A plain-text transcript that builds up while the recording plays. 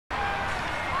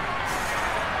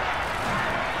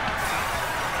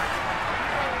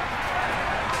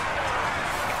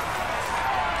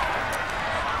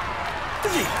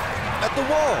the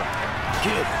wall.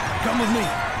 Kid, come with me.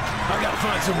 I gotta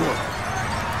find some work.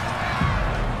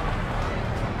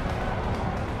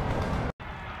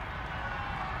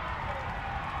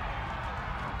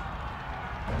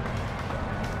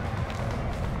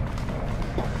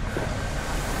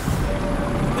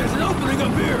 There's an opening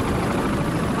up here.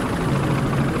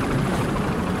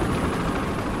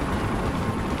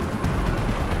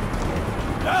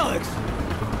 Alex!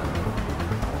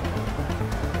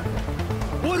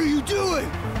 What are you doing?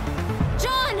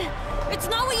 John! It's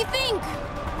not what you think!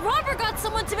 Robert got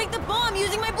someone to make the bomb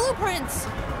using my blueprints!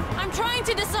 I'm trying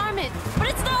to disarm it, but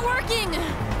it's not working!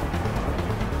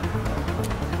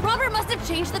 Robert must have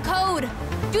changed the code.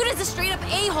 Dude is a straight-up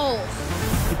a-hole.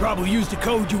 He probably used a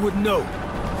code you wouldn't know.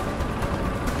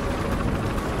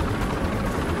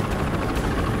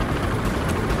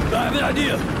 I have an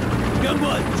idea. Young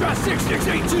blood, try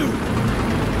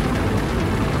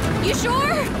 6682. You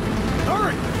sure?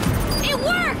 Hurry! It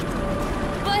worked!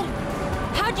 But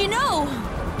how'd you know?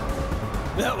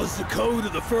 That was the code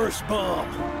of the first bomb.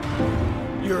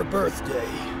 Your birthday.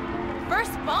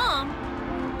 First bomb?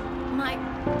 My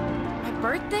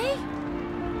birthday?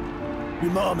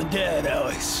 Your mom and dad,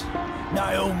 Alex.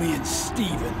 Naomi and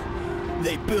Steven.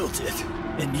 They built it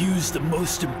and used the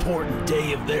most important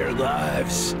day of their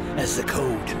lives as the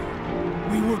code.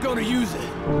 We were gonna use it,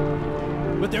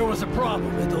 but there was a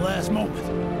problem at the last moment.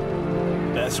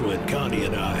 That's when Connie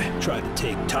and I tried to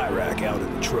take Tyrak out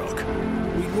of the truck.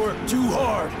 We worked too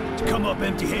hard to come up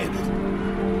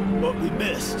empty-handed, but we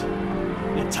missed.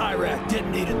 And Tyrak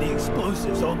detonated the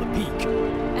explosives on the peak.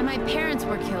 And my parents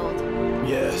were killed.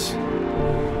 Yes.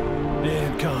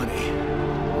 And Connie.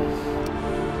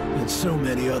 And so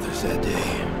many others that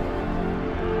day.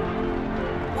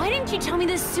 Why didn't you tell me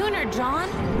this sooner, John?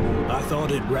 I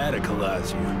thought it'd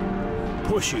radicalize you.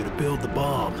 Push you to build the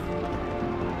bomb.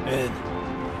 And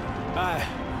I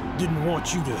didn't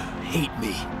want you to hate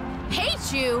me.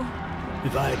 Hate you?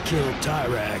 If I had killed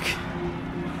Tyrak,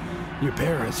 your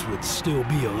parents would still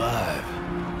be alive.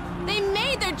 They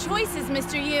made their choices,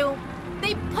 Mr. Yu.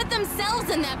 They put themselves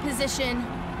in that position.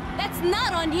 That's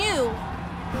not on you.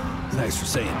 Thanks for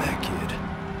saying that, kid.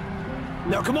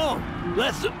 Now come on,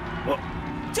 let's...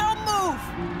 Don't move!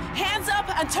 Hands up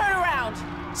and turn around.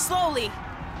 Slowly.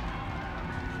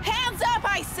 Hands up,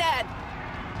 I said!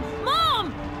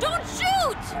 Mom! Don't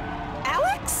shoot!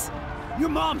 Alex? Your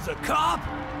mom's a cop?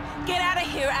 Get out of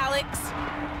here, Alex.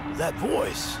 That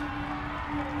voice.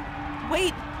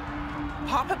 Wait.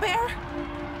 Papa Bear?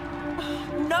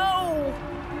 No!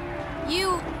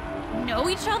 You know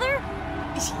each other?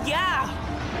 Yeah.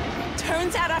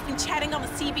 Turns out I've been chatting on the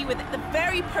CB with the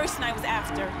very person I was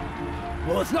after.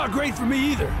 Well, it's not great for me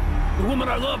either. The woman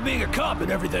I love being a cop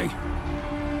and everything.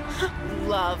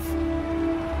 Love.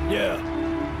 Yeah.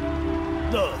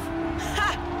 Love.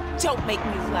 Ha! Don't make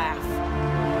me laugh.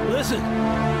 Listen,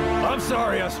 I'm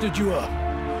sorry I stood you up.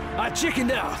 I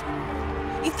chickened out.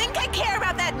 You think I care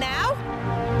about that now?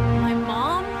 My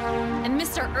mom and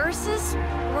Mr. Ursus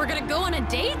were gonna go on a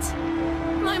date?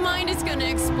 My mind is gonna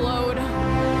explode.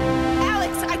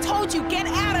 Alex, I told you, get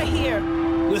out of here!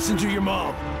 Listen to your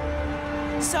mom.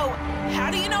 So, how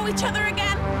do you know each other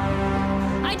again?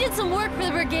 I did some work for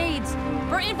the brigades,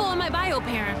 for info on my bio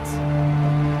parents.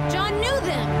 John knew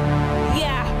them.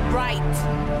 Yeah, right.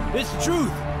 It's the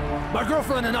truth. My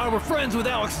girlfriend and I were friends with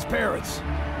Alex's parents.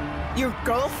 Your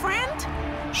girlfriend?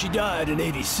 She died in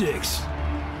 '86.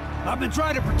 I've been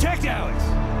trying to protect Alex.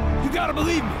 You gotta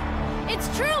believe me. It's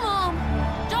true, Mom.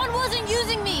 John wasn't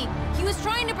using me. He was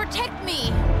trying to protect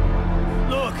me.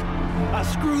 Look, I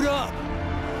screwed up.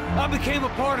 I became a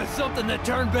part of something that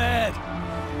turned bad.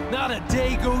 Not a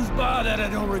day goes by that I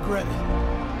don't regret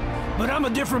it. But I'm a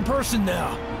different person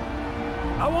now.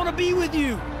 I want to be with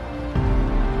you.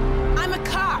 I'm a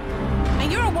cop, and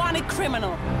you're a wanted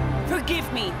criminal. Forgive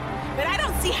me, but I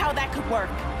don't see how that could work.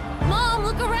 Mom,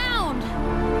 look around.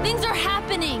 Things are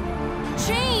happening.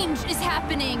 Change is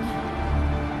happening.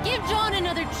 Give John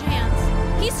another chance.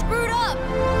 He screwed up,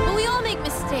 but we all make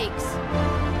mistakes.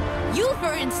 You,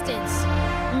 for instance.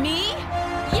 Me?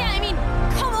 Yeah, I mean,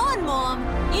 come on, Mom.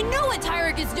 You know what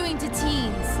Tyrak is doing to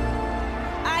teens.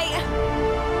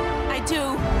 I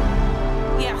do.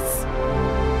 Yes.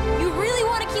 You really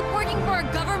want to keep working for a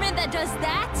government that does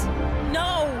that?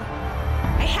 No.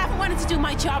 I haven't wanted to do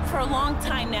my job for a long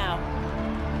time now.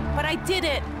 But I did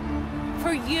it.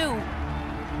 For you.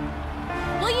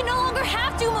 Well, you no longer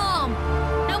have to, Mom.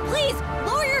 Now, please,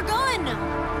 lower your gun.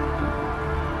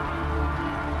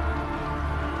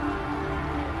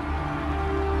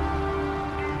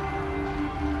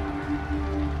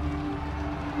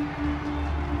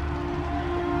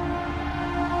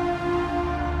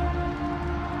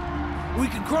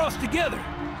 cross together.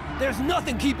 There's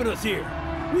nothing keeping us here.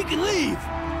 We can leave.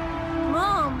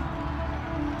 Mom,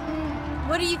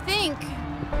 what do you think?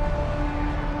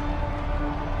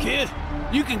 Kid,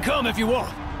 you can come if you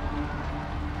want.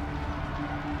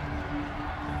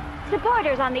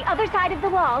 Supporters on the other side of the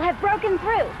wall have broken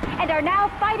through and are now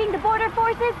fighting the border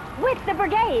forces with the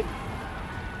brigades.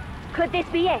 Could this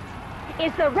be it?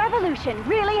 Is the revolution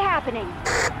really happening?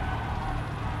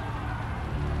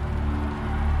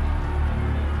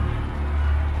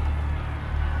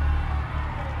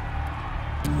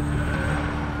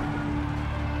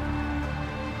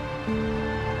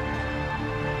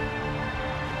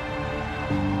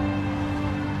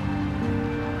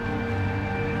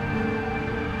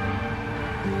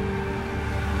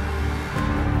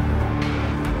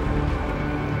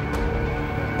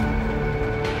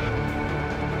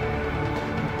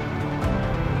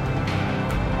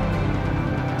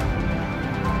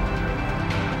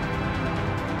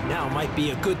 Might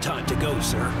be a good time to go,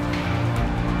 sir.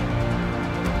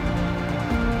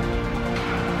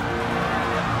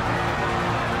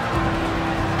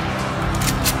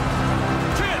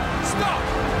 Trent, stop!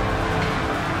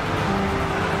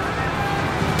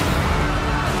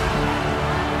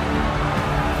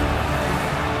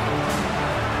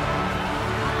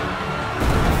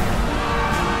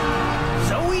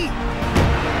 Zoe?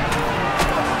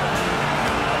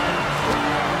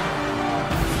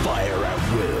 Fire at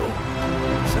will.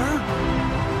 Sir?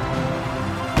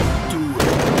 Do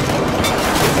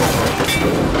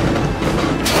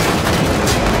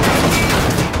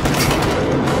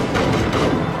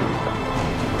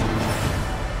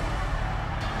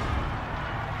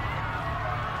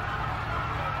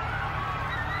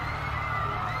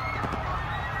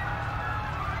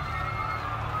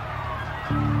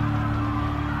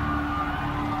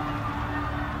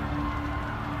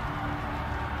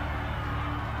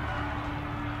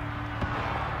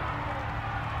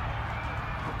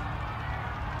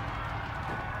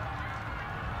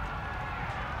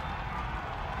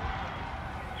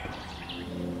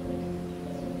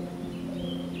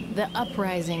The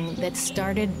uprising that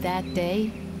started that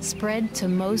day spread to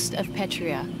most of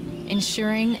Petria,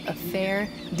 ensuring a fair,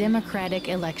 democratic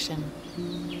election.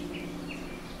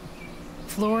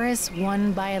 Flores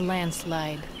won by a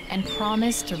landslide and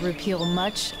promised to repeal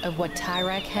much of what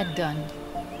Tyrak had done.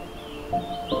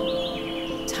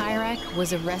 Tyrak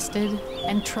was arrested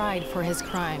and tried for his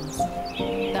crimes.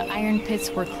 The iron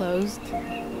pits were closed,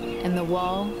 and the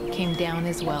wall came down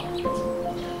as well.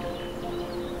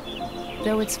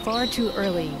 Though it's far too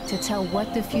early to tell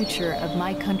what the future of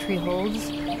my country holds,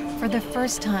 for the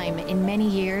first time in many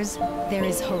years, there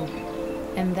is hope.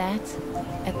 And that,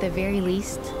 at the very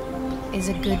least, is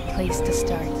a good place to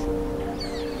start.